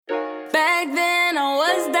Back then I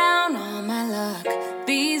was down on my luck.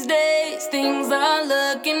 These days things are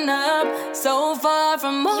looking up. So far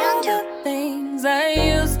from all the things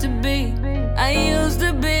I used to be.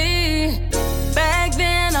 Back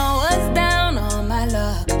then I was down on my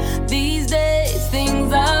luck. These days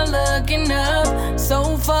things are looking up.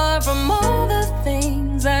 So far from all the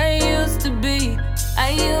things I used to be.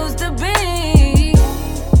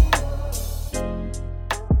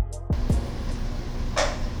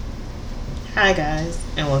 Hi guys,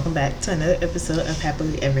 and welcome back to another episode of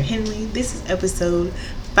Happily Ever Henley. This is episode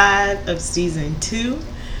 5 of season 2.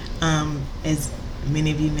 As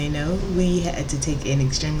many of you may know, we had to take an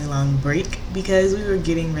extremely long break because we were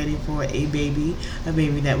getting ready for a baby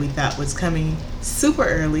that we thought was coming super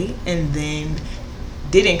early and then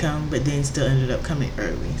didn't come, but then still ended up coming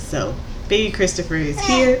early. So baby Christopher is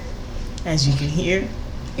here, as you can hear.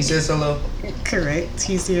 He says hello. Correct.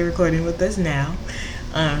 He's here recording with us now.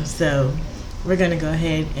 So we're going to go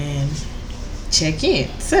ahead and check in.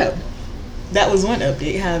 So, that was one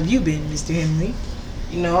update. How have you been, Mr. Henley?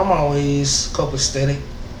 You know, I'm always copacetic.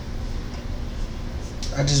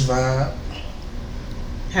 I just vibe.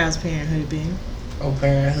 How's parenthood been? Oh,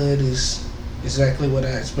 parenthood is exactly what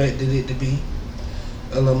I expected it to be.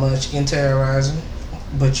 A little much and terrorizing,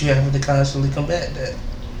 but you have to constantly combat that.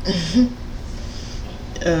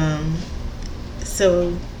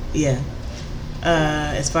 So, yeah.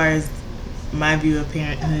 As far as my view of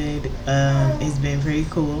parenthood, it's been pretty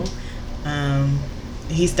cool.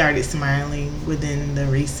 He started smiling within the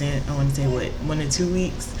recent, 1 or 2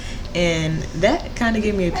 weeks, and that kind of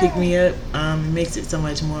gave me a pick-me-up. Makes it so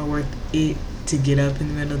much more worth it to get up in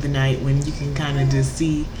the middle of the night when you can kind of just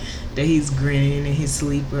see that he's grinning in his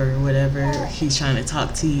sleep or whatever. He's trying to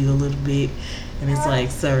talk to you a little bit, and it's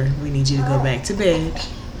like, sir, we need you to go back to bed.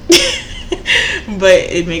 But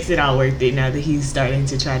it makes it all worth it now that he's starting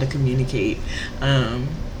to try to communicate.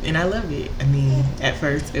 And I love it. I mean, at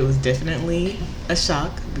first it was definitely a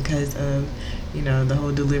shock because of, the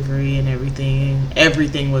whole delivery and everything.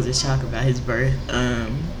 Everything was a shock about his birth,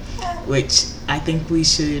 which I think we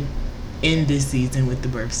should end this season with the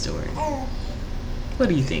birth story. What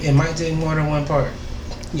do you think? It might take more than one part.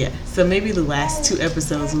 Yeah, so maybe the last 2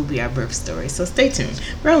 episodes will be our birth story. So stay tuned.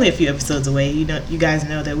 We're only a few episodes away. You guys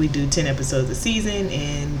know that we do 10 episodes a season,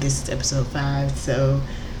 and this is episode 5. So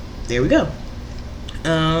there we go.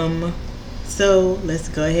 So let's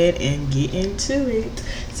go ahead and get into it.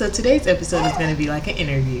 So today's episode is going to be like an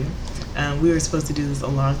interview. We were supposed to do this a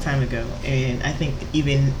long time ago, and I think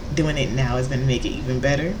even doing it now is going to make it even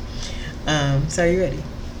better. So are you ready?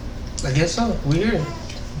 I guess so. We're here.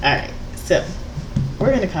 All right. So we're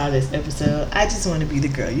going to call this episode I Just Want to Be the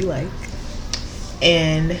Girl You Like.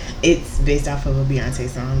 And it's based off of a Beyonce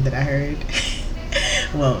song that I heard.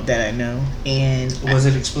 Well, that I know. And was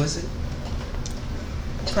it explicit?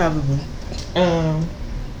 Probably.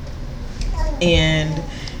 And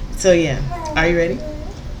so, yeah. Are you ready?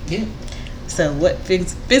 Yeah. So what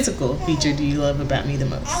physical feature do you love about me the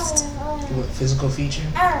most? What physical feature?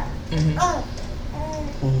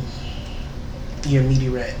 Mm-hmm. You're a meaty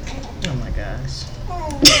rat. Oh my gosh.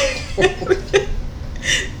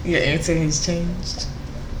 Your answer has changed?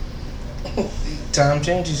 Time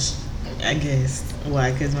changes. I guess.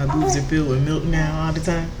 Why? Because my boobs are filled with milk now all the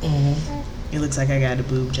time? Mm-hmm. It looks like I got a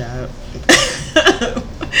boob job.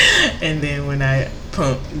 And then when I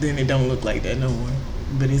pump, then it don't look like that no more.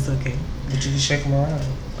 But it's okay. But you can shake them around.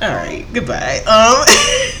 All right. Goodbye.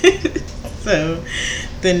 So,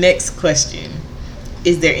 the next question.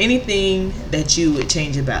 Is there anything that you would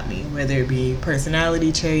change about me? Whether it be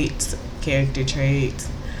personality traits, character traits,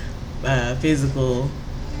 physical.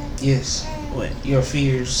 Yes. What? Your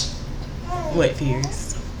fears. What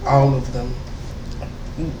fears? All of them.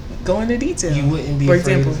 Go into detail. You wouldn't be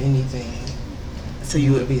afraid of anything. So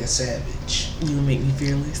you would be a savage. You would make me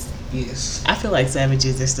fearless? Yes. I feel like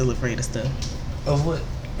savages are still afraid of stuff. Of what?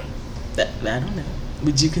 I don't know.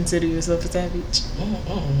 Would you consider yourself a savage?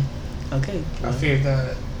 Mm-mm. Okay. I fear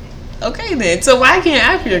God. Okay then. So why can't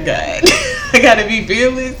I fear God? I gotta be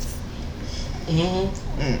fearless?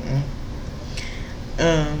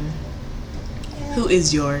 Who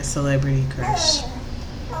is your celebrity crush?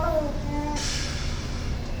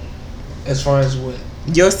 As far as what?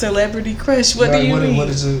 Your celebrity crush? What do you mean? What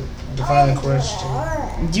is a defined crush?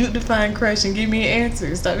 You define crush and give me an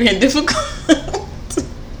answer. Stop being difficult.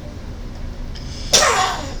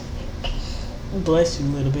 Bless you,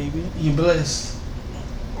 little baby. You blessed.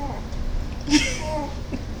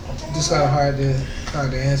 Just kind of hard to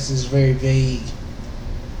answer. Is very vague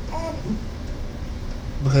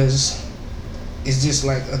because it's just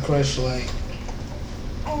like a crush, like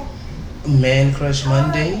Man Crush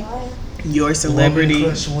Monday, Your celebrity Woman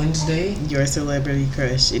Crush Wednesday. Your celebrity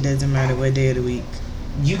crush. It doesn't matter what day of the week.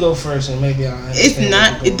 You go first, and maybe I'll understand. It's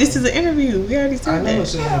not. This is an interview. We already said I know that.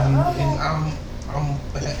 it's an interview, and I'm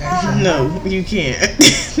actually No, you can't.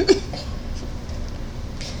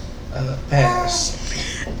 pass.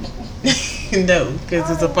 No, because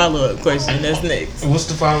it's a follow-up question. That's next. What's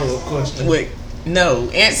the follow-up question? Wait, no.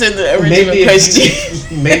 Answer the original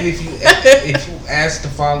question. Maybe if you ask the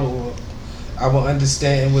follow-up, I will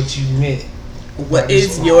understand what you meant. What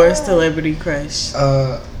is your celebrity crush?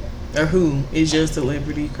 Or who is your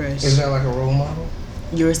celebrity crush? Is that like a role model?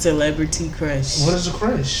 Your celebrity crush. What is a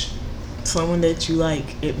crush? Someone that you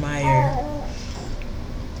like, admire.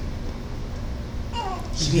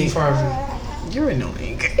 Steve Harvey. You're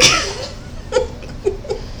annoying.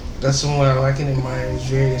 That's someone I like and admire. He's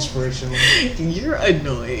very inspirational. You're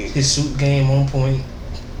annoying. His suit game on point.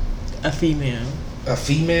 A female. A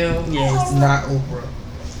female? Yes. Not Oprah.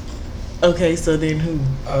 Okay, so then who?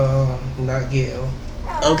 Not Gail.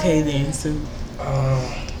 Okay then, so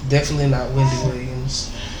definitely not Wendy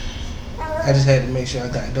Williams. I just had to make sure I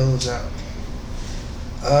got those out.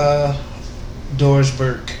 Doris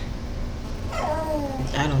Burke.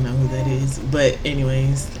 I don't know who that is, but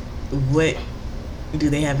anyways, what do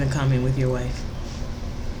they have in common with your wife?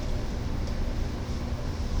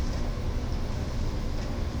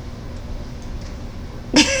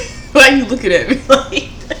 Why are you looking at me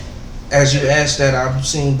like that? As you asked that, I've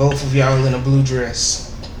seen both of y'all in a blue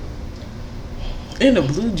dress. In a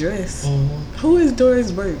blue dress? Mm-hmm. Who is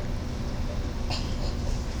Doris Burke?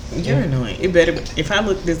 You're annoying. It better if I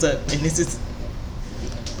look this up and this is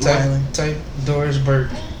type Doris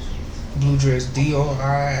Burke blue dress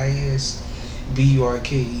DORIS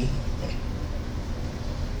BURKE.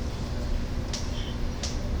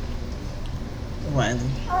 Wiley.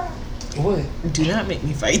 What? Do not make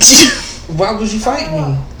me fight you. Why would you fight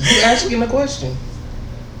me? You asking a question.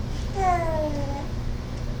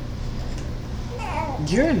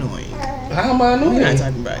 You're annoying. How am I annoying? We're not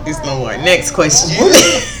talking about this no more. Next question.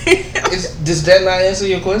 Does that not answer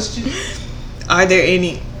your question? Are there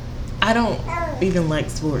any? I don't even like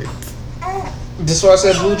sports. That's why I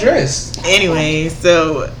said blue dress. Anyway,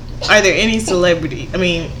 so are there any celebrity? I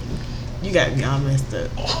mean, you got me all messed up.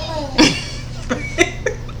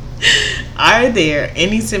 Are there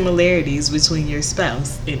any similarities between your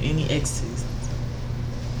spouse and any exes?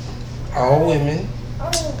 All women.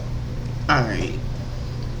 All right.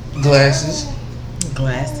 Glasses.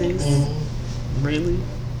 Glasses? Mm-hmm. Really?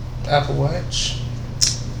 Apple Watch.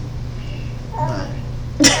 Why?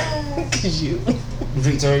 Cause you.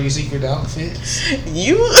 Victoria's Secret outfits.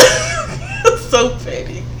 You so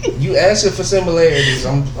petty. You asking for similarities.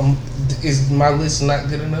 Is my list not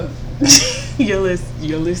good enough? Your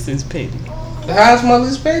list is petty. How's my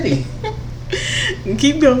list petty?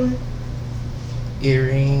 Keep going.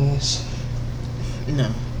 Earrings.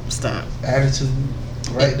 No, stop. Attitude.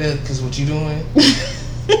 Right there, because what you doing?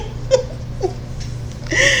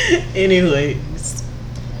 Anyways,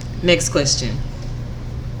 next question.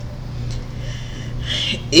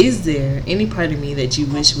 Is there any part of me that you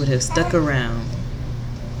wish would have stuck around?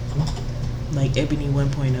 Like Ebony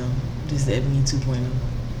 1.0. This is Ebony 2.0.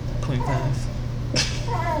 0.5.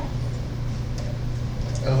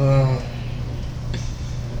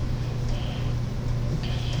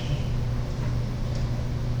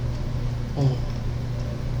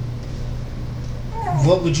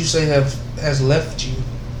 What would you say has left you?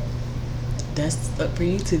 That's up for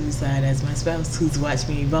you to decide as my spouse who's watched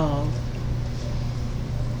me evolve.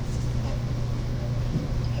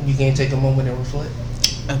 You can't take a moment and reflect?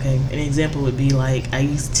 Okay, an example would be like I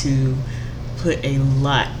used to put a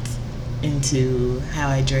lot into how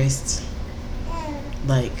I dressed,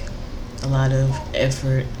 like a lot of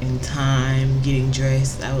effort and time getting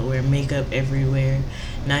dressed. I would wear makeup everywhere,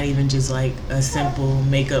 not even just like a simple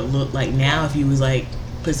makeup look. Like now, if you was like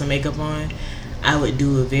put some makeup on, I would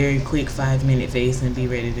do a very quick 5-minute face and be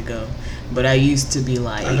ready to go. But I used to be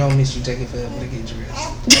like, I don't miss you taking forever to get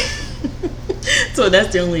dressed. So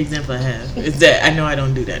that's the only example I have. Is that I know I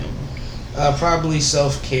don't do that no more. Probably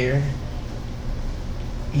self-care.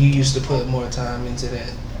 You used to put more time into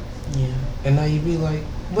that. Yeah. And now you be like,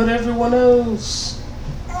 but everyone else.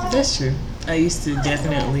 That's true. I used to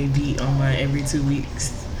definitely be on my every 2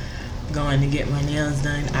 weeks going to get my nails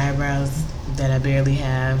done, eyebrows that I barely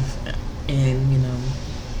have, and, you know,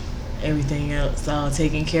 everything else all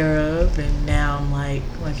taken care of. And now I'm like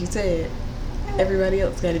you said, everybody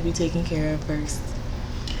else got to be taken care of first.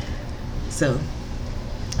 So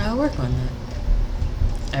I'll work on that.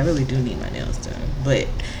 I really do need my nails done, but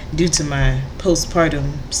due to my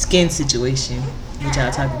postpartum skin situation, which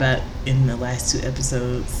I'll talk about in the last 2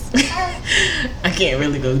 episodes. I can't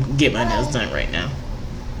really go get my nails done right now.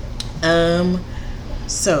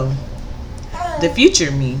 So the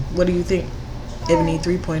future me, what do you think Ebony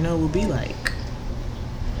 3.0 will be like?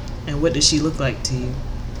 And what does she look like to you?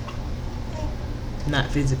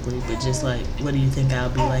 Not physically, but just like, what do you think I'll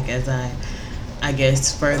be like as I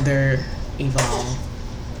guess, further evolve?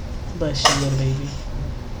 Bless you, little baby.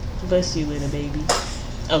 Bless you, little baby.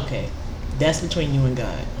 Okay, that's between you and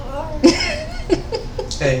God.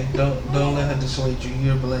 Hey, don't let her dissuade you.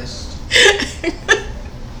 You're blessed.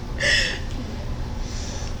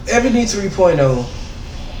 Ebony 3.0.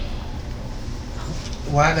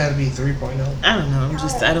 Why gotta be 3.0? I don't know.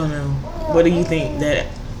 I don't know. What do you think that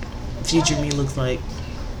future me looks like?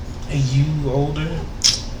 Are you older?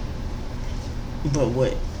 But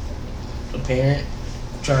what? A parent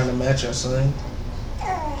trying to match your son?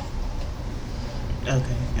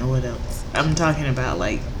 Okay, and what else? I'm talking about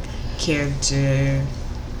like character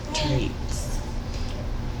traits.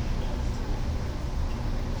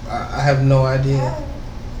 I have no idea.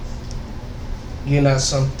 You're not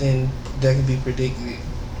something that can be predicted.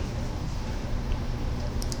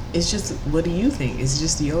 It's just, what do you think? It's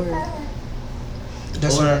just your.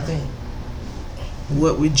 That's what I think.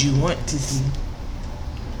 What would you want to see?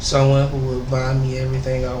 Someone who will buy me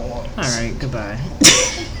everything I want. All right, goodbye.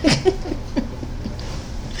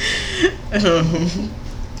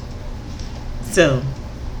 So,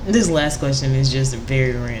 this last question is just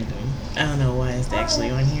very random. I don't know why it's actually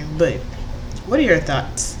on here, but what are your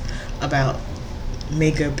thoughts about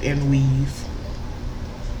makeup and weave?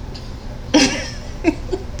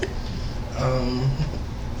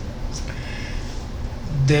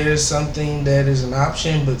 There's something that is an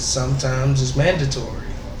option, but sometimes it's mandatory.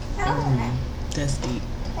 That's deep.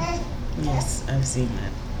 Yes, I've seen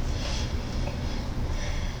that.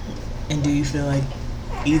 And do you feel like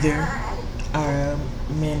either are a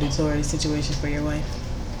mandatory situation for your wife?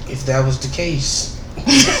 If that was the case.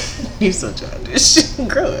 You're so childish.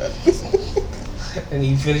 Grow up. And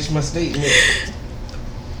you finish my statement.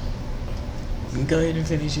 Go ahead and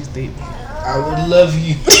finish your statement. I would love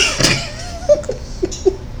you.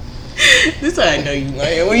 This is how I know you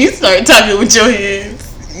lying. When you start talking with your hands,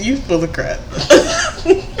 you full of crap.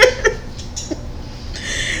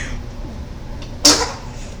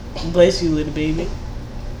 Bless you, little baby.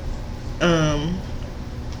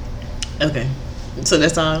 Okay. So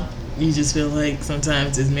that's all? You just feel like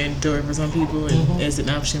sometimes it's mandatory for some people and it's an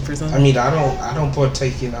option for some? I mean, I don't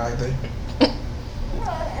partake in either.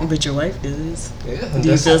 But your wife does. Yeah. Do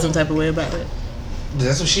you feel some type of way about it?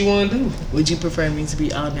 That's what she want to do. Would you prefer me to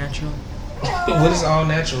be all natural? What is all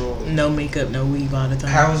natural? No makeup, no weave all the time.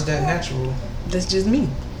 How is that natural? That's just me.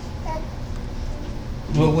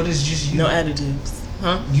 Well, what is just you? No additives.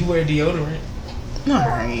 Huh? You wear deodorant.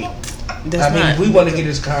 Alright. We want to get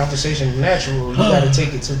this conversation natural. You got to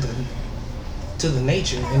take it to the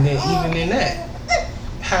nature, and then even in that,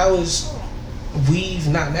 how is weave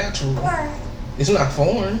not natural? It's not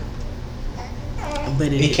foreign.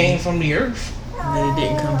 But it came from the earth. But it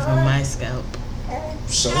didn't come from my scalp.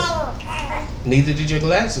 So neither did your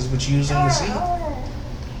glasses, but you use them to see.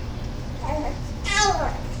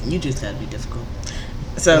 You just gotta be difficult.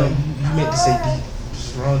 So you meant to say deep.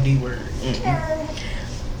 It's the wrong D word.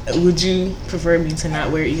 Would you prefer me to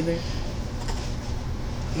not wear either?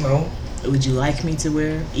 No. Would you like me to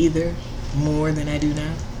wear either more than I do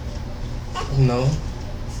now? No.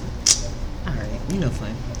 Alright, you know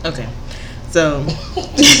fun. Okay. So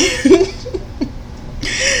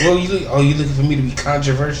well, you looking for me to be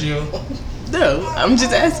controversial? No, I'm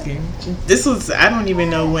just asking. I don't even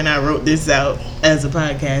know when I wrote this out as a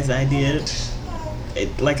podcast idea.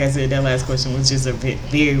 Like I said, that last question was just a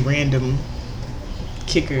very random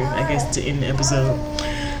kicker, I guess, to end the episode.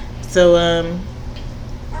 So,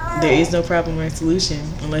 there is no problem or solution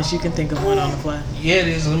unless you can think of one on the fly. Yeah, it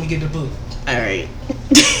is. Let me get the book. Alright.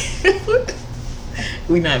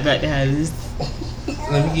 We're not about to have this.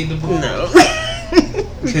 Let me get the book. No.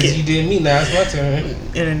 Because you did me, now it's my turn.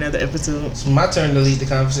 In another episode. It's my turn to lead the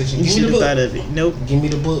conversation. You should have thought of it. Nope. Give me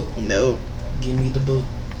the book. Nope. Give me the book.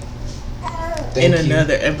 Thank you.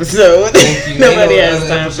 Another episode. Thank you. Nobody has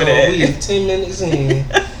time for that. We are 10 minutes in.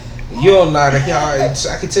 You don't know I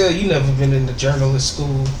can tell you never been in the journalist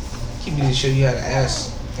school. He need to show you how to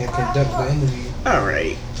ask and conduct the interview.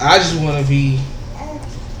 Alright. I just want to be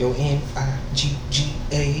your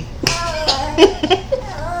NIGGA.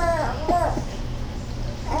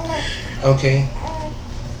 Okay.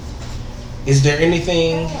 Is there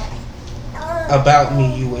anything about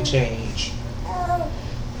me you would change?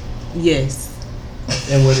 Yes.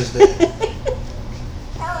 And what is that?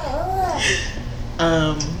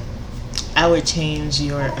 I would change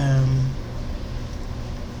your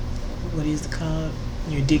what is it called?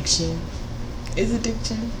 Your diction. Is it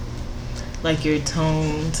diction? Like your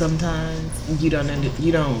tone. Sometimes you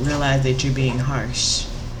don't realize that you're being harsh.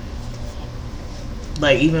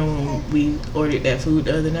 Like even when we ordered that food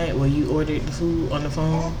the other night, where you ordered the food on the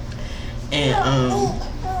phone, and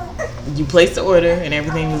you placed the order and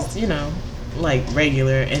everything was, like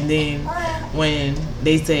regular, and then when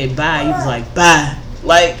they said bye, you was like bye.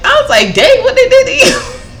 Like I was like, dang, what they did to you?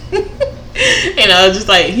 And I was just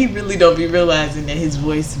like, he really don't be realizing that his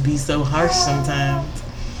voice be so harsh sometimes.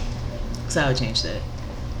 So I would change that,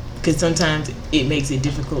 because sometimes it makes it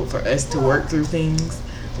difficult for us to work through things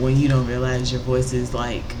when you don't realize your voice is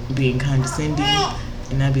like being condescending,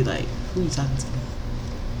 and I'd be like, who are you talking to?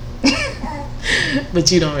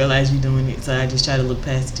 But you don't realize you're doing it, so I just try to look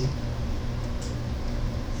past it.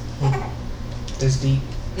 That's deep.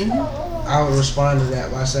 Mm-hmm. I would respond to that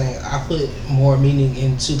by saying I put more meaning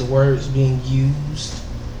into the words being used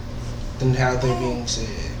than how they're being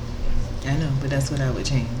said. I know, but that's what I would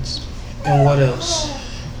change. And what else?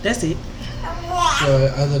 That's it.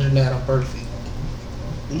 So other than that, I'm perfect.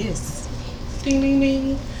 Yes. Ding ding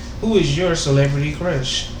ding. Who is your celebrity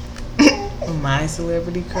crush? My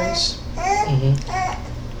celebrity crush Mm-hmm.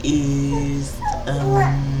 is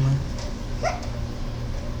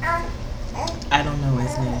I don't know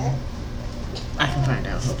his name. I can find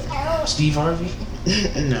out. Hold on. Steve Harvey?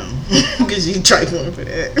 No, because you trifling for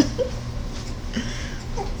that.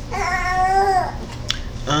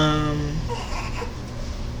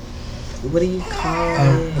 What do you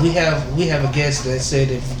call it? We have a guest that said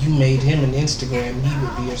if you made him an Instagram, he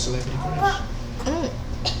would be your celebrity crush.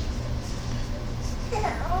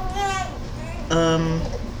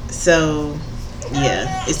 So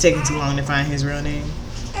yeah, it's taking too long to find his real name.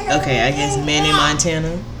 Okay, I guess Manny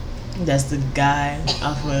Montana. That's the guy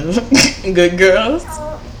off of Good Girls.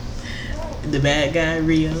 The bad guy,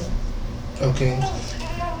 Rio. Okay.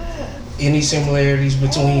 Any similarities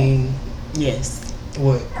between? Yes.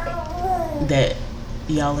 What? That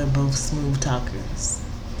y'all are both smooth talkers.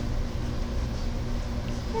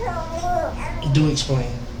 Do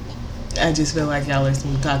explain. I just feel like y'all are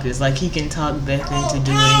smooth talkers. Like he can talk Beth into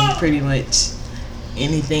doing pretty much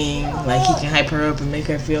anything. Like he can hype her up and make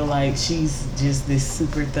her feel like she's just this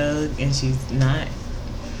super thug, and she's not.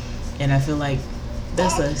 And I feel like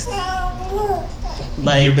that's us.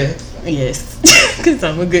 Like You're Beth? Yes, because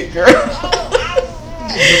I'm a good girl.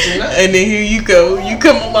 But you're not. And then here you go. You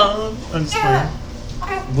come along. I'm just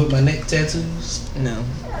playing. With my neck tattoos? No,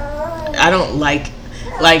 I don't like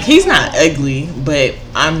he's not ugly, but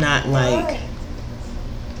I'm not like,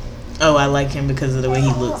 oh, I like him because of the way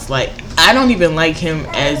he looks. Like I don't even like him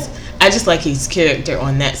as, I just like his character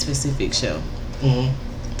on that specific show. Mm-hmm.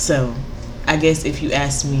 So I guess if you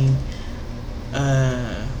ask me,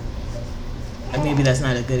 maybe that's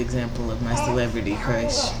not a good example of my celebrity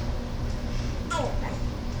crush.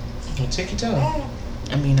 Well, take your time.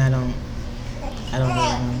 I mean, I don't really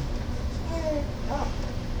know.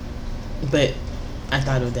 But I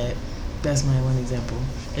thought of that. That's my one example.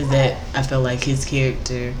 Is that I feel like his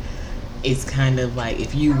character is kind of like,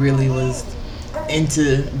 if you really was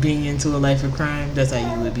into being into a life of crime, that's how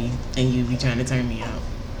you would be. And you'd be trying to turn me out.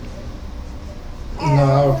 No,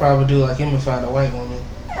 I would probably do like him and find a white woman.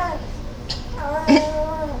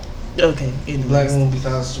 Okay. Anyways. Black woman be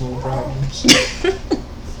causing more problems.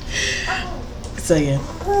 So yeah.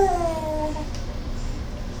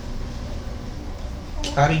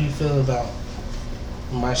 How do you feel about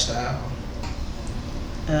my style?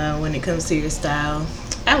 When it comes to your style,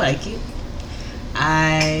 I like it.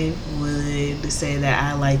 I would say that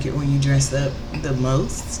I like it when you dress up the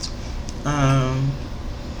most.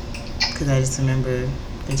 Because I just remember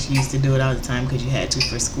that you used to do it all the time because you had to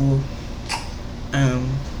for school. And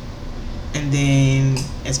then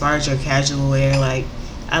as far as your casual wear, like,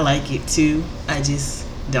 I like it too. I just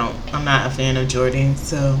don't. I'm not a fan of Jordan.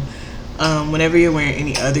 So whenever you're wearing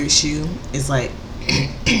any other shoe, it's like,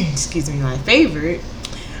 excuse me, my favorite.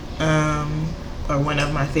 Or one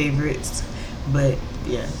of my favorites. But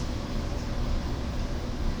yeah.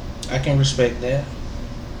 I can respect that.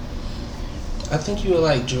 I think you would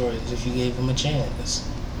like Jordans if you gave them a chance.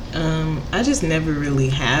 I just never really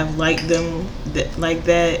have liked them like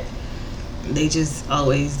that. They just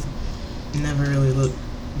always never really looked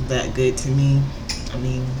that good to me. I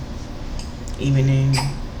mean, even in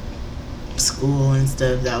school and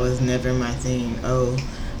stuff, that was never my thing. Oh,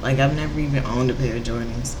 like I've never even owned a pair of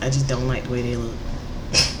Jordans. I just don't like the way they look.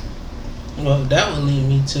 Well, that would lead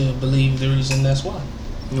me to believe the reason that's why.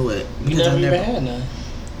 What? You never even had none.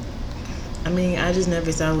 I mean, I just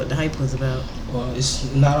never saw what the hype was about. Well,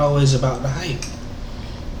 it's not always about the hype.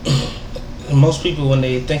 Most people, when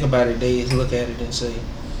they think about it, they look at it and say,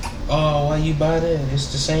 "Oh, why you buy that?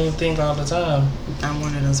 It's the same thing all the time." I'm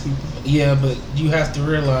one of those people. Yeah, but you have to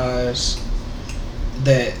realize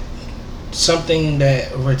that something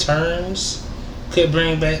that returns could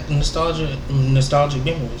bring back nostalgic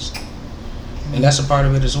memories, and that's a part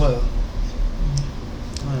of it as well.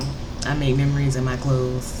 Well, I make memories in my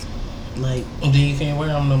clothes, like, And then you can't wear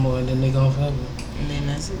them no more, and then they gone forever. and then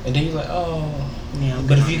that's it. And then you're like, oh. Yeah, I'm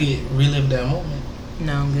But good if on you that. get relive that moment,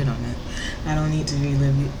 No, I'm good on that. I don't need to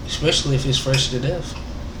relive it. especially if it's fresh to death,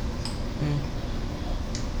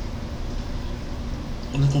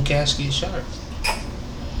 looking casket sharp.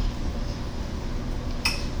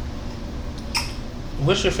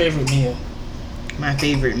 What's your favorite meal? My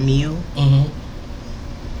favorite meal, Mm-hmm.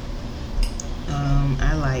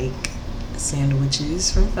 I like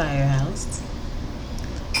sandwiches from Firehouse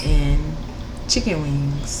and chicken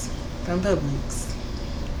wings from Publix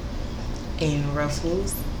and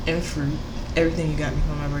Ruffles and fruit. Everything you got me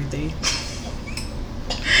for my birthday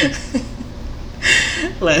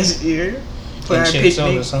last year for And our chick picnic.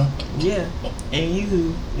 sodas, huh? Yeah, and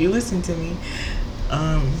you listened to me.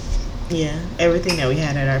 Yeah, everything that we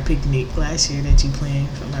had at our picnic last year that you planned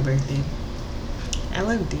for my birthday. I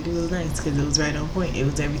loved it. It was nice because it was right on point. It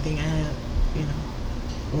was everything I had,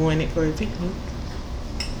 wanted for a picnic.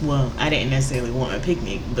 Well, I didn't necessarily want a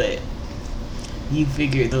picnic, but you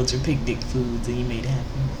figured those were picnic foods and you made it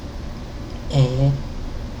happen. Mm-hmm.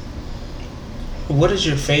 What is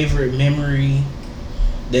your favorite memory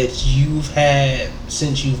that you've had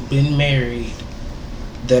since you've been married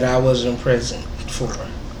that I wasn't present for?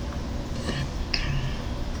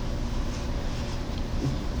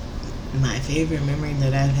 My favorite memory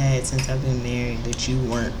that I've had since I've been married that you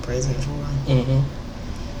weren't present for? Mm-hmm.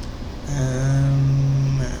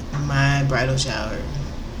 My bridal shower.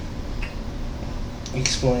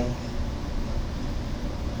 Explain.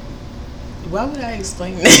 Why would I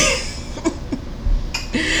explain that?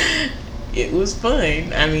 It was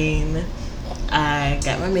fun. I mean, I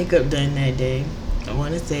got my makeup done that day. I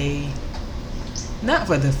want to say, not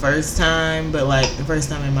for the first time, but like the first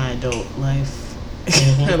time in my adult life.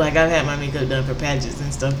 Mm-hmm. Like I've had my makeup done for pageants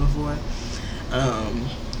and stuff before.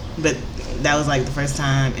 But that was like the first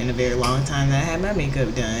time in a very long time that I had my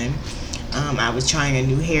makeup done. I was trying a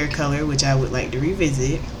new hair color, which I would like to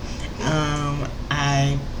revisit.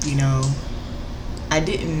 I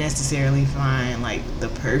didn't necessarily find like the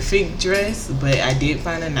perfect dress, but I did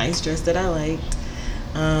find a nice dress that I liked.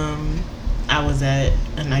 I was at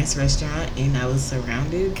a nice restaurant and I was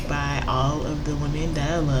surrounded by all of the women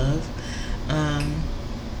that I love.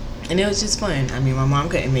 And it was just fun. I mean, my mom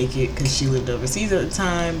couldn't make it because she lived overseas at the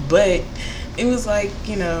time, but it was like,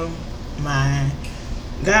 my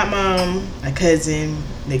godmom, my cousin,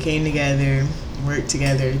 they came together, worked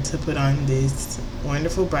together to put on this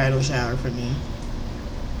wonderful bridal shower for me.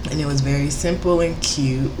 And it was very simple and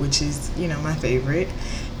cute, which is, my favorite.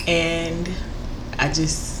 And I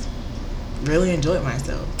just really enjoyed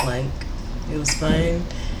myself. Like, it was fun,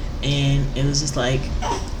 and it was just like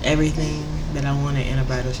everything that I wanted in a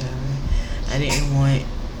bridal shower. I didn't want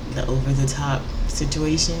the over-the-top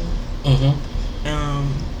situation.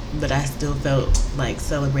 Mm-hmm. But I still felt like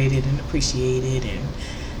celebrated and appreciated,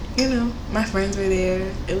 and my friends were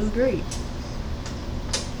there. It was great.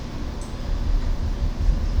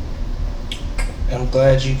 I'm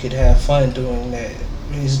glad you could have fun doing that.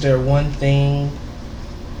 Is there one thing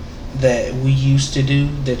that we used to do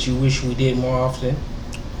that you wish we did more often?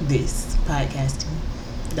 This podcasting.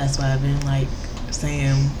 That's why I've been like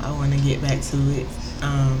saying I want to get back to it.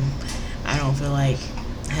 I don't feel like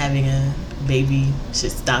having a baby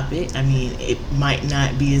should stop it. I mean, it might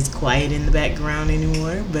not be as quiet in the background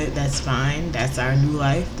anymore, but that's fine. That's our new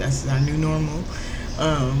life. That's our new normal.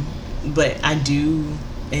 But I do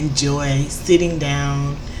enjoy sitting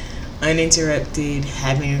down uninterrupted,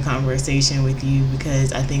 having a conversation with you,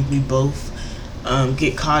 because I think we both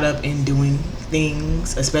get caught up in doing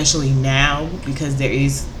things, especially now because there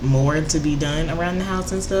is more to be done around the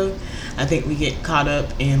house and stuff. I think we get caught up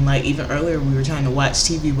in, like, even earlier we were trying to watch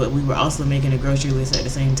TV, but we were also making a grocery list at the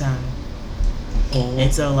same time. Mm-hmm.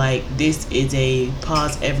 And so, like, this is a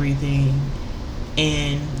pause everything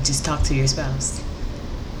and just talk to your spouse.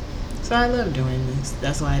 So I love doing this.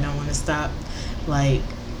 That's why I don't want to stop. Like,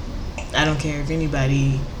 I don't care if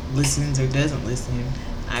anybody listens or doesn't listen.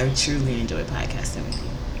 I truly enjoy podcasting with you.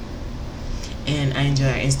 And I enjoy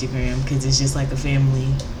our Instagram because it's just like a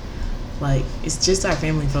family. Like, it's just our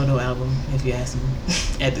family photo album, if you ask me,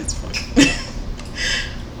 at this point.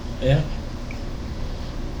 Yeah.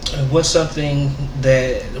 And what's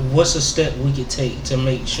a step we could take to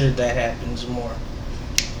make sure that happens more?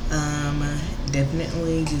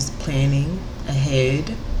 Definitely just planning ahead,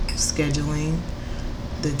 scheduling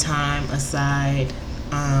the time aside,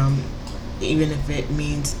 even if it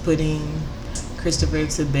means putting Christopher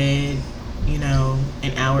to bed,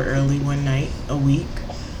 an hour early one night a week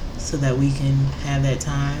so that we can have that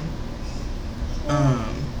time.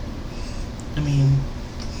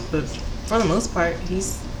 But for the most part,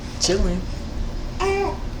 he's chilling.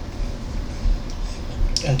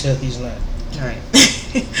 Until he's not. All right.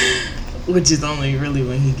 Which is only really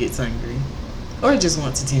when he gets hungry or just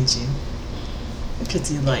wants attention. Because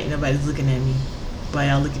he's like, nobody's looking at me. Why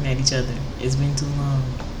y'all looking at each other? It's been too long.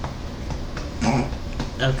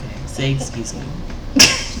 Okay, say excuse me.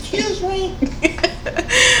 Excuse me.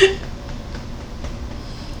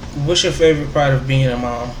 What's your favorite part of being a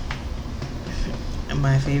mom?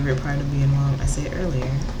 My favorite part of being a mom, I said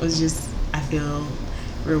earlier, was just I feel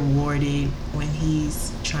rewarded when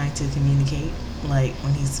he's trying to communicate, like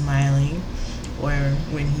when he's smiling or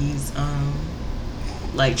when he's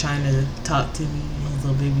like trying to talk to me, his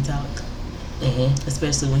little baby talk. Mm-hmm.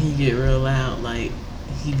 Especially when he get real loud, like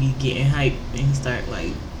he be getting hyped and he start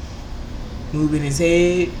like moving his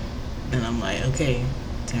head, and I'm like, okay,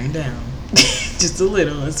 turn down just a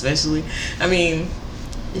little. Especially,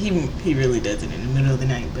 he really does it in the middle of the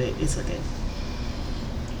night, but it's okay.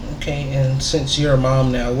 Okay, and since you're a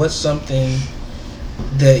mom now, what's something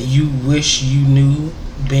that you wish you knew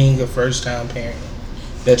being a first-time parent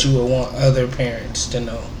that you would want other parents to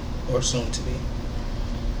know or soon to be?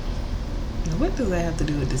 What does that have to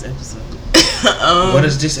do with this episode? What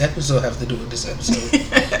does this episode have to do with this episode?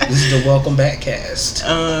 This is the Welcome Back cast.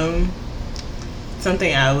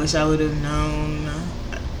 Something I wish I would have known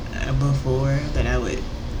before that I would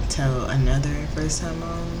tell another first-time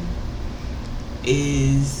mom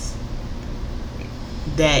is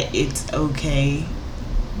that it's okay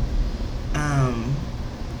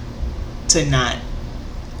to not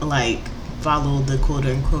like follow the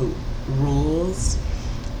quote-unquote rules.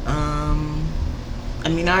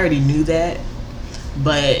 I already knew that,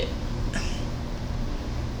 but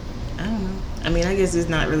I don't know. I guess it's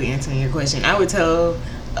not really answering your question. I would tell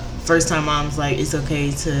first-time moms, like, it's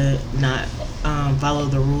okay to not follow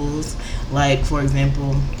the rules. Like, for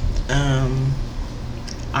example,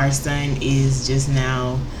 our son is just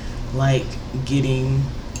now, like, getting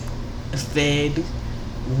fed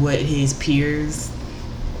what his peers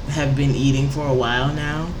have been eating for a while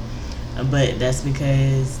now. But that's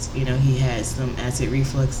because, he had some acid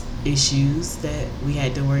reflux issues that we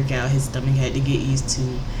had to work out. His stomach had to get used to,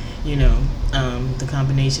 the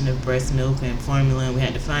combination of breast milk and formula. And we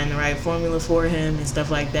had to find the right formula for him and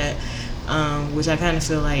stuff like that, which I kind of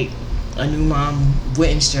feel like a new mom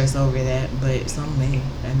wouldn't stress over that, but some may.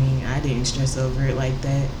 I didn't stress over it like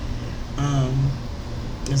that.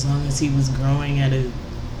 As long as he was growing at a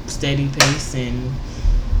steady pace and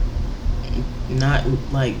not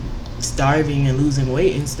like starving and losing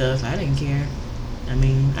weight and stuff, I didn't care. I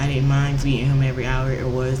didn't mind feeding him every hour. It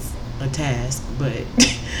was a task, but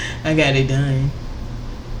I got it done.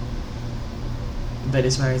 But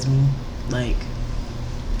as far as me, like,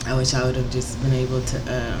 I wish I would have just been able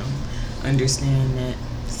to understand that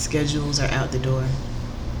schedules are out the door.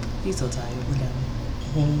 He's so tired. Look at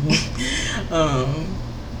him.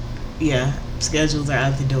 Yeah, schedules are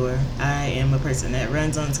out the door. I am a person that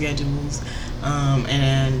runs on schedules,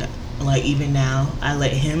 and like even now, I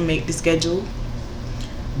let him make the schedule.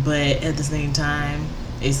 But at the same time,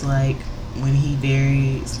 it's like when he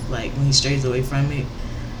varies, like when he strays away from it,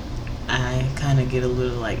 I kind of get a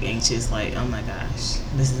little like anxious, like, oh my gosh,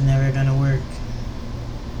 this is never gonna work.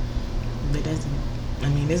 But that's it.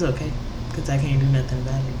 It's okay, because I can't do nothing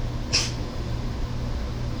about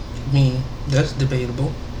it. That's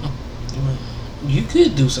debatable. What? You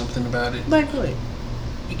could do something about it. Like what?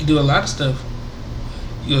 You could do a lot of stuff.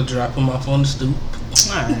 You'll drop him off on the stoop.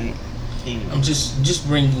 Alright. I'm just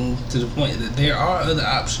bringing to the point that there are other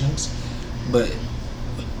options, but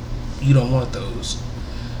you don't want those.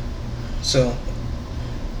 So,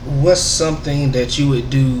 what's something that you would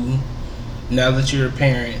do now that you're a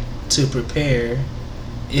parent to prepare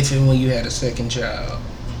if and when you had a second child?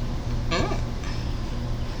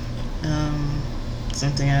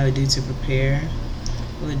 Something I would do to prepare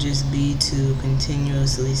would just be to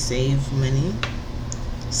continuously save money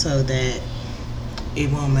so that it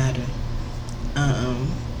won't matter.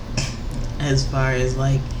 As far as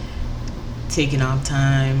like taking off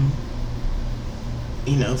time,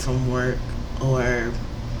 from work, or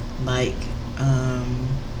like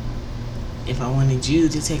if I wanted you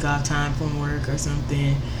to take off time from work or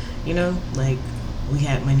something, like we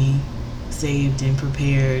had money saved and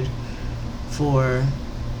prepared for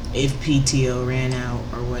if PTO ran out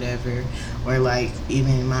or whatever, or like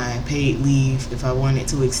even my paid leave, if I wanted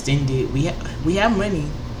to extend it, we have money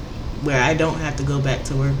where I don't have to go back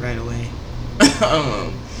to work right away.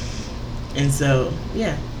 And so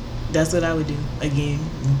yeah, that's what I would do again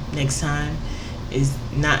next time, is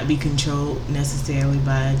not be controlled necessarily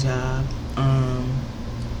by a job,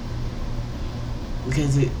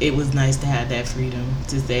 because it was nice to have that freedom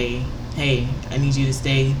to say, hey, I need you to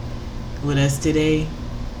stay with us today,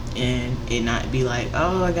 and it not be like,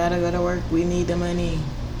 oh, I gotta go to work, we need the money.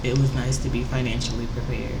 It was nice to be financially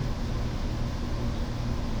prepared.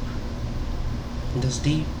 That's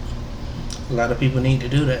deep. A lot of people need to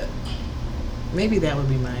do that. Maybe that would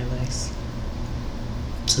be my advice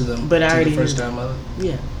To them, but I already the first knew. time mother.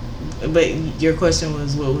 Yeah, but your question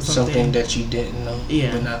was, what was Something that you didn't know.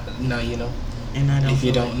 Yeah. But now you know. and I don't If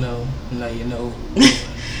you feel don't know, now you know.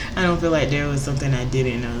 I don't feel like there was something I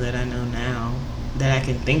didn't know that I know now that I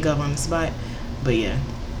can think of on the spot. But yeah,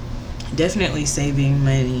 definitely saving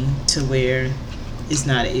money to where it's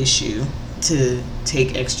not an issue to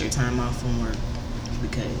take extra time off from work,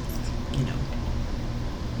 because, you know,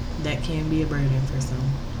 that can be a burden for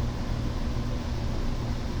some.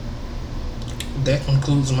 That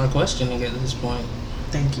concludes my questioning at this point.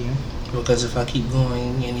 Thank you. Because if I keep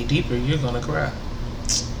going any deeper, you're gonna cry.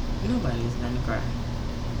 Nobody's gonna cry.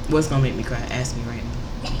 What's gonna make me cry? Ask me right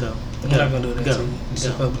now. Go. I'm Go. not gonna do that Go. to you. It's a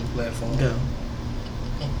Go. public platform. Go.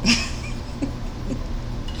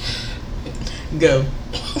 Go.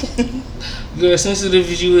 Girl, as sensitive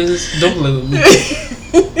as you is, don't play with me.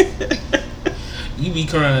 You be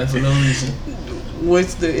crying for no reason.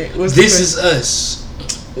 What's This is Us.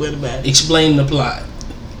 What about it? Explain the plot.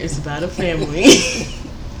 It's about a family.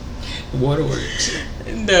 Waterworks.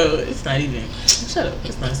 No, it's not even. Shut up.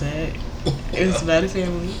 It's not sad. It's about a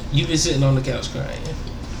family. You been sitting on the couch crying.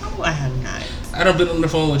 Oh, I have not. I done been on the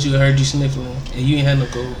phone with you and heard you sniffling, and you ain't had no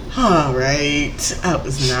cold. All right. I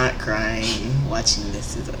was not crying watching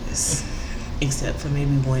This Is Us. Except for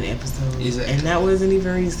maybe one episode. Exactly. And that wasn't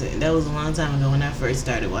even recent. That was a long time ago when I first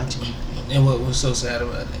started watching it. And what was so sad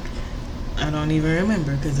about it? I don't even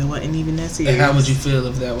remember because it wasn't even that serious. And how would you feel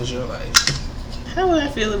if that was your life? How would I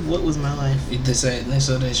feel if what was my life? The sadness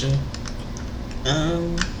of that show?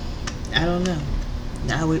 I don't know.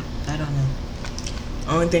 I don't know.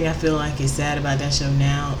 Only thing I feel like is sad about that show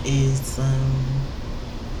now is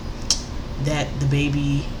that the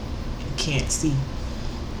baby can't see.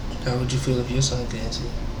 How would you feel if your son couldn't see?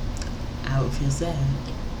 I would feel sad.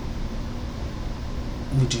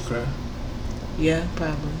 Would you cry? Yeah,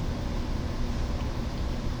 probably.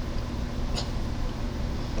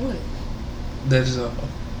 What? That is all.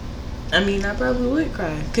 I mean, I probably would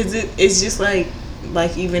cry because it's just like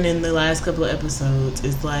even in the last couple of episodes,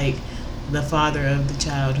 it's like the father of the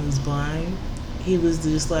child who's blind. He was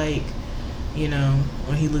just like, you know,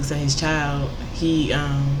 when he looks at his child, he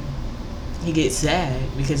gets sad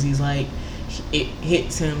because he's like, it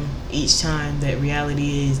hits him each time that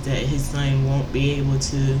reality is that his son won't be able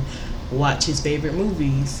to watch his favorite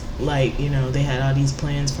movies. Like, you know, they had all these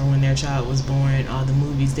plans for when their child was born, all the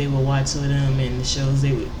movies they would watch with him and the shows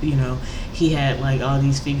they would, you know, he had like all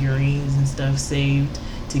these figurines and stuff saved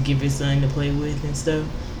to give his son to play with and stuff,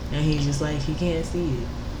 and he's just like, he can't see it.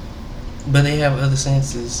 But they have other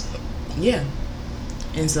senses. Yeah.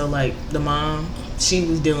 And so like the mom, she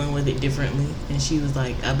was dealing with it differently, and she was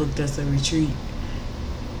like, I booked us a retreat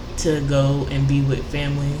to go and be with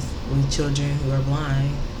families with children who are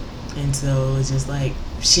blind. And so it's just like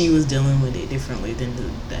she was dealing with it differently than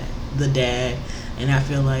the dad. And I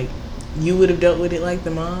feel like you would have dealt with it like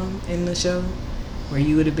the mom in the show, where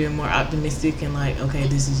you would have been more optimistic and like, okay,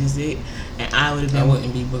 this is just it. And I would have been. I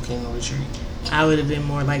wouldn't be booking a retreat. I would have been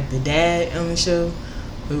more like the dad on the show,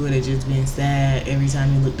 who would have just been sad every time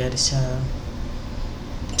he looked at his child.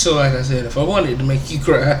 So like I said, if I wanted to make you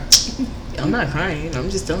cry, I'm not crying. I'm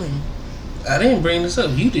just telling you. I didn't bring this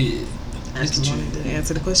up. You did. I just wanted to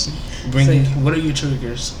answer the question. What are your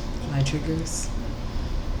triggers? My triggers?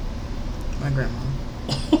 My grandma.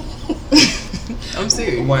 I'm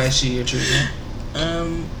serious. Why is she your trigger?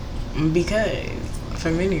 Because for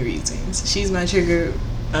many reasons. She's my trigger,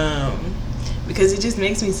 because it just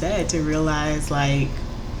makes me sad to realize, like,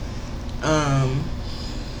 I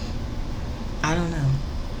don't know,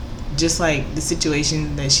 just like the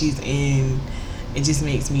situation that she's in. It just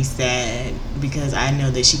makes me sad because I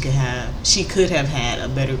know that she could have had a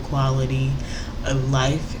better quality of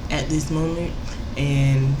life at this moment,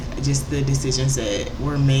 and just the decisions that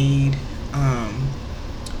were made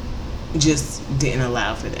just didn't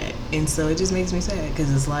allow for that. And so it just makes me sad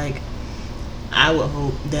because it's like I would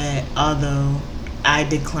hope that although I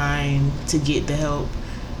decline to get the help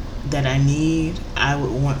that I need, I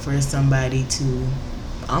would want for somebody to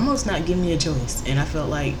almost not give me a choice. And I felt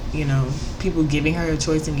like, people giving her a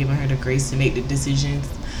choice and giving her the grace to make the decisions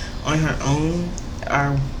on her own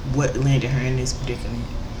are what landed her in this predicament.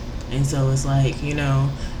 And so it's like,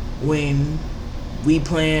 when we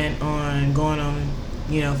plan on going on,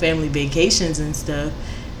 family vacations and stuff,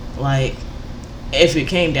 like, if it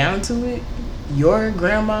came down to it, your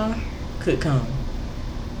grandma could come.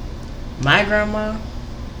 My grandma,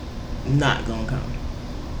 not gonna come.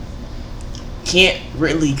 Can't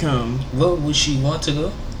really come. What would she want to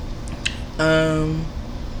go?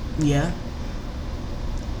 Yeah.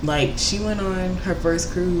 Like, she went on her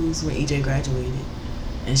first cruise when EJ graduated,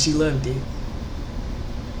 and she loved it.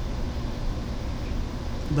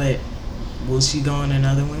 But will she go on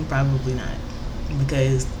another one? Probably not.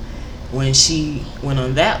 Because when she went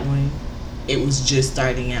on that one, it was just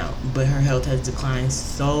starting out. But her health has declined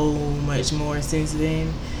so much more since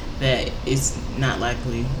then that it's not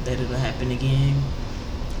likely that it'll happen again.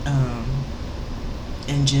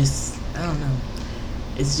 And just, I don't know.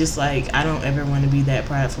 It's just like, I don't ever want to be that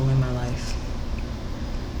prideful in my life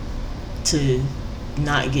to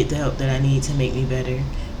not get the help that I need to make me better.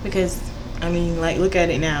 Because, look at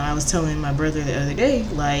it now. I was telling my brother the other day,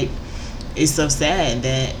 it's so sad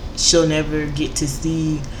that she'll never get to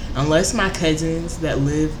see, unless my cousins that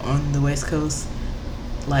live on the West Coast,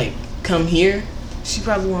 come here, she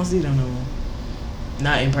probably won't see them no more.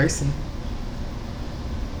 Not in person.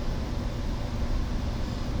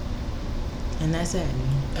 And that's sad.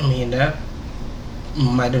 That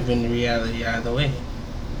might have been the reality either way.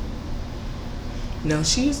 No,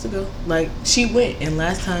 she used to go. She went, and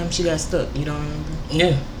last time she got stuck. You don't remember?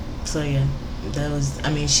 Yeah. So, yeah. That was,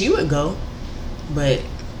 she would go, but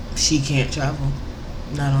she can't travel.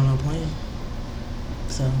 Not on no plane.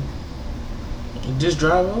 So. Just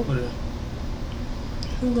drive over there.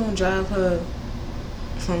 Who's gonna drive her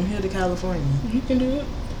from here to California? You can do it.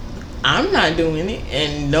 I'm not doing it,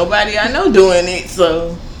 and nobody I know doing it,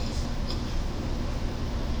 so.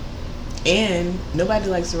 And nobody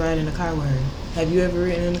likes to ride in a car with her. Have you ever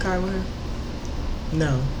ridden in a car with her?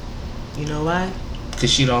 No. You know why?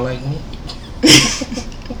 Because she don't like me?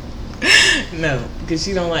 No, because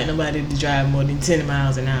she don't like nobody to drive more than 10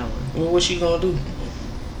 miles an hour. Well, what's she gonna do?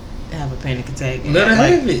 Have a panic attack. Let her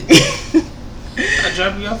have it. I'll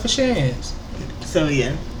drop you off for Shands. So,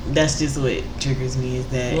 yeah. That's just what triggers me, is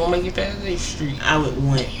that you won't make it past 8th Street. I would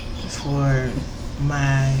want for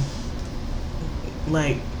my,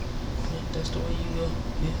 that's the way you go.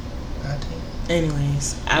 Yeah, I think.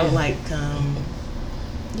 Anyways, I would like,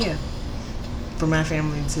 for my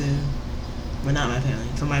family to, well, not my family,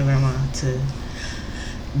 for my grandma to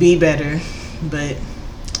be better, but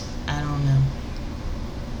I don't know.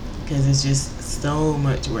 Because it's just so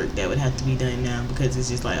much work that would have to be done now, because it's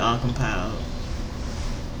just all compiled.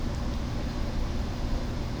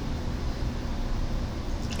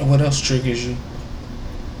 What else triggers you?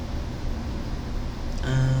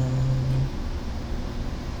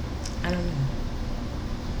 I don't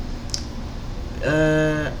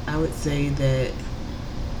know. I would say that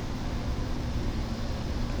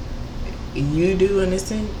you do, in a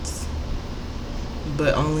sense,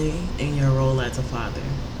 but only in your role as a father.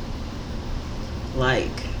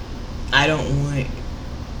 I don't want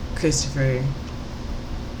Christopher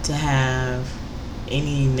to have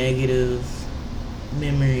any negative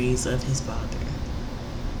memories of his father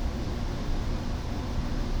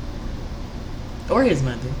or his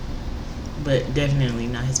mother, but definitely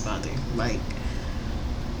not his father.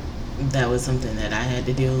 That was something that I had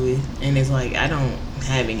to deal with, and it's I don't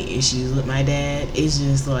have any issues with my dad. It's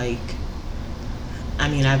just I've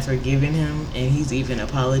forgiven him, and he's even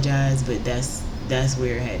apologized, but that's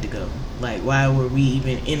where it had to go. Why were we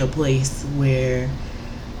even in a place where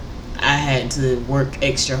I had to work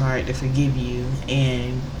extra hard to forgive you,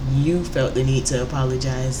 and you felt the need to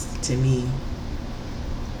apologize to me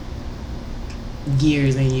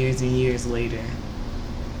years and years and years later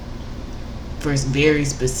for very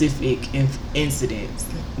specific incidents.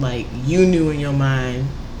 You knew in your mind,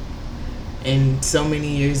 and so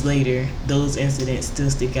many years later, those incidents still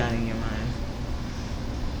stick out in your mind.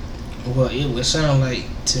 Well, it would sound like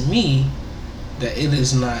to me that it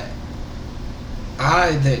is not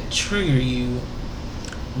I that trigger you,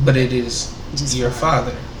 but it is just your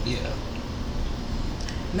father. Yeah.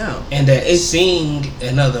 No. And that seeing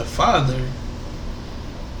another father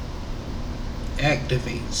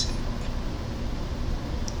activates it.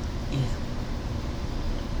 Yeah.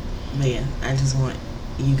 But yeah, I just want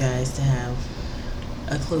you guys to have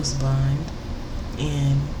a close bond,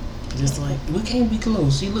 and Just like we can't be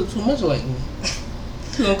close. You look too much like me.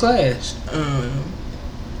 We gonna clash.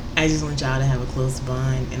 I just want y'all to have a close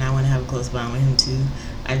bond, and I want to have a close bond with him too.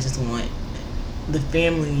 I just want the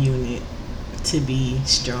family unit to be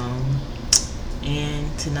strong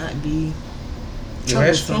and to not be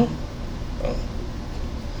troublesome. Oh.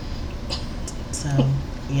 So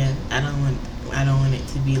yeah, I don't want it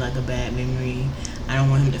to be like a bad memory. I don't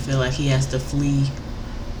want him to feel like he has to flee.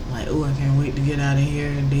 Like, oh, I can't wait to get out of here.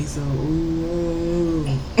 And they so, ooh.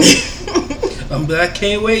 I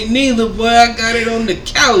can't wait neither, boy. I got it on the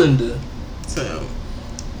calendar. So,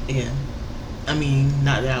 yeah. I mean,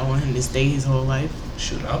 not that I want him to stay his whole life.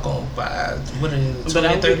 Shoot, I'm going to buy, what is it,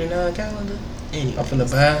 2039 calendar? Anyway. I'm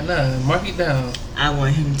finna buy it now. Mark it down. I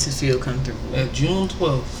want him to feel comfortable. At June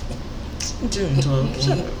 12th. June 12th.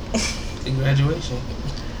 Shut up. The graduation.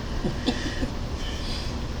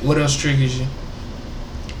 What else triggers you?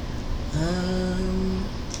 I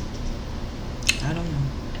don't know.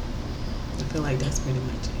 I feel like that's pretty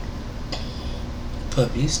much it.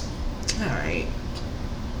 Puppies. Alright.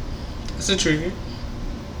 That's a trigger.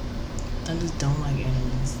 I just don't like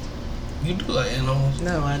animals. You do like animals.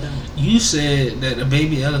 No, I don't. You said that a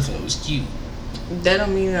baby elephant was cute. That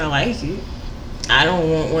don't mean I like it. I don't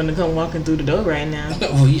want one to come walking through the door right now.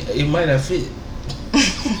 Well, yeah, it might not fit.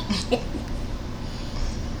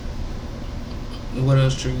 What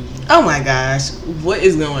else triggers you? Oh my gosh, what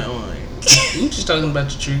is going on? You just talking about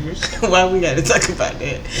the triggers. Why we gotta talk about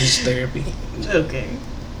that? It's therapy. Okay.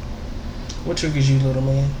 What triggers you, little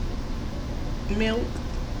man? Milk.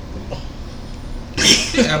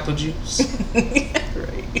 Apple juice.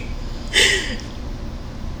 Right.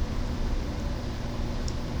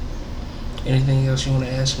 Anything else you want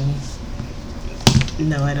to ask me?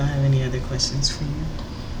 No, I don't have any other questions for you.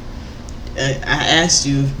 I asked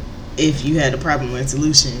you if you had a problem or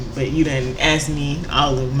solution, but you didn't ask me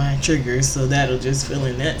all of my triggers, so that'll just fill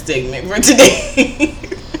in that segment for today.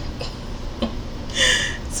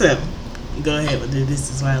 So, go ahead with it. This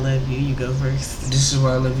is why I love you. You go first. This is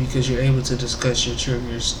why I love you, because you're able to discuss your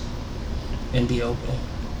triggers and be open.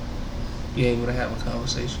 You're able to have a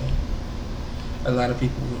conversation. A lot of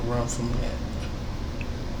people would run from that.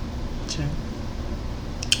 Sure.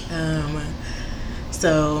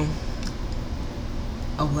 So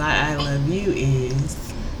why I love you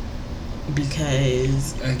is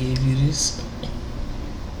because I gave you this.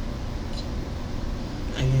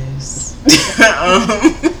 I guess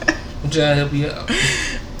I'm trying to help you out.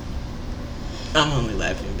 I'm only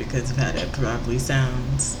laughing because of how that probably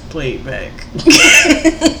sounds played back.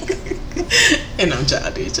 And I'm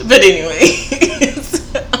childish. But anyway.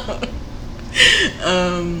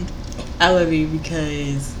 I love you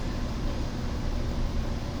because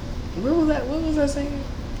what was I saying?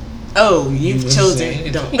 Oh, you've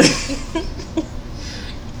chosen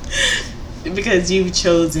because you've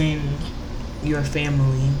chosen your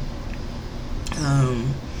family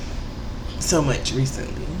so much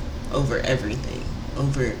recently over everything,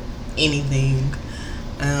 over anything,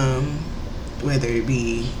 whether it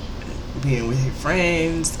be being with your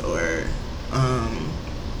friends or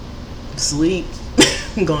sleep,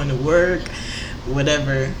 going to work,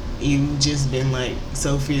 whatever. You've just been like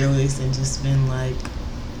so fearless and just been like,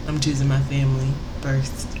 I'm choosing my family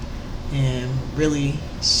first, and really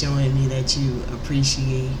showing me that you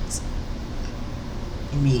appreciate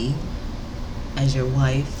me as your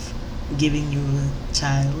wife, giving you a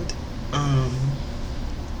child,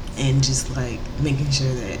 and just like making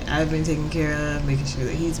sure that I've been taken care of, making sure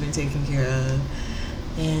that he's been taken care of,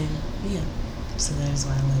 and yeah, so that's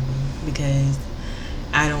why I love you, because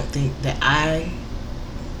I don't think that I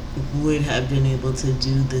would have been able to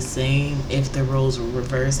do the same if the roles were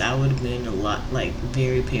reversed. I would have been a lot, like,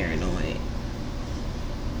 very paranoid.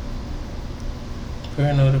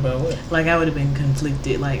 Paranoid about what? Like, I would have been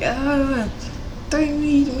conflicted, like, they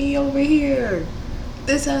need me over here.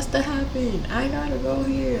 This has to happen. I gotta go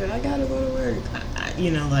here. I gotta go to work.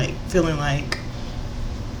 Like, feeling like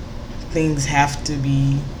things have to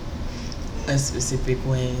be a specific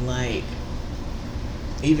way. Like,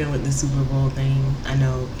 even with the Super Bowl thing, I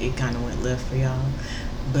know it kind of went left for y'all,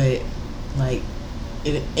 but like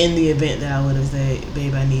in the event that I would have said,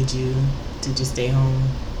 babe, I need you to just stay home,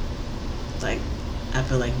 like, I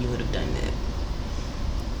feel like you would have done that,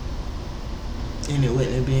 and it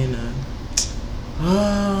wouldn't have been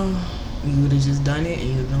you would have just done it, and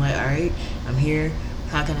you would have been like, all right, I'm here,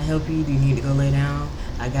 how can I help you? Do you need to go lay down?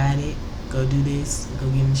 I got it. Go do this. Go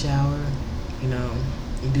get in the shower.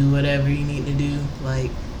 Do whatever you need to do,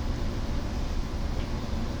 like,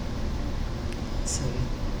 so.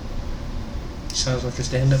 Sounds like a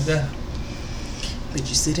stand-up guy. But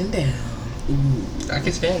you're sitting down, I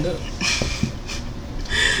can stand up.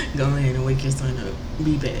 Go ahead and wake your son up.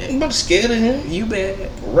 Be bad. I'm about scared of him. You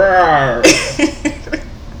bad. Rawr.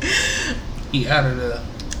 He out of there.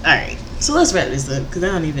 Alright, so let's wrap this up because I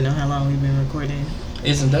don't even know how long we've been recording.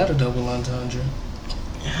 Isn't that a double entendre?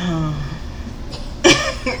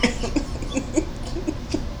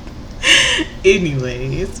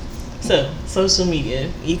 Anyways, so social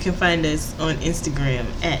media. You can find us on Instagram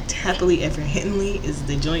at Happily Ever Henley is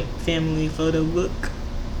the joint family photo book.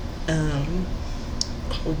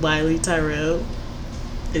 Wiley Tyrell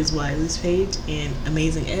is Wiley's page, and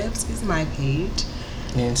Amazing Ebs is my page.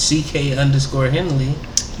 And CK_Henley.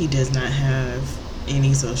 He does not have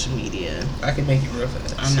any social media. I can make it real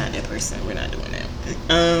fast. I'm not that person. We're not doing that.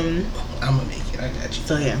 I'm gonna make it. I got you.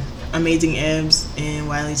 So yeah, Amazing Ebs and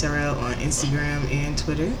Wiley Tyrell on Instagram and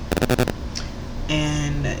Twitter.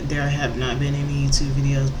 And there have not been any YouTube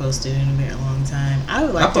videos posted in a very long time.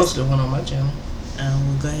 I posted one on my channel.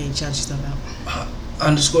 Well, go ahead and shout yourself out.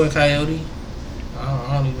 _Coyote.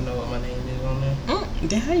 I don't even know what my name is on there.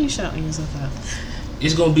 Then how you shouting yourself out?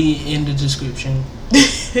 It's gonna be in the description.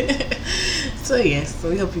 So yes, so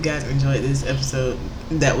we hope you guys enjoyed this episode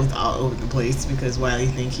that was all over the place because Wiley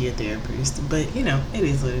think he a therapist, but you know it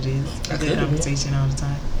is what it is. Good conversation all the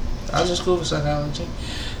time. I was just cool with psychology.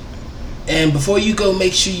 And before you go,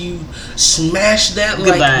 make sure you smash that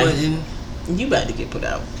like button. You about to get put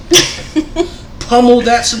out. Pummel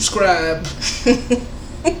that subscribe.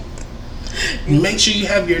 Make sure you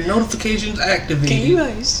have your notifications activated. Can you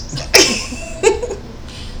guys?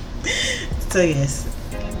 So yes,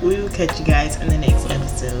 we will catch you guys in the next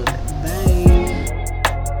episode. Bye.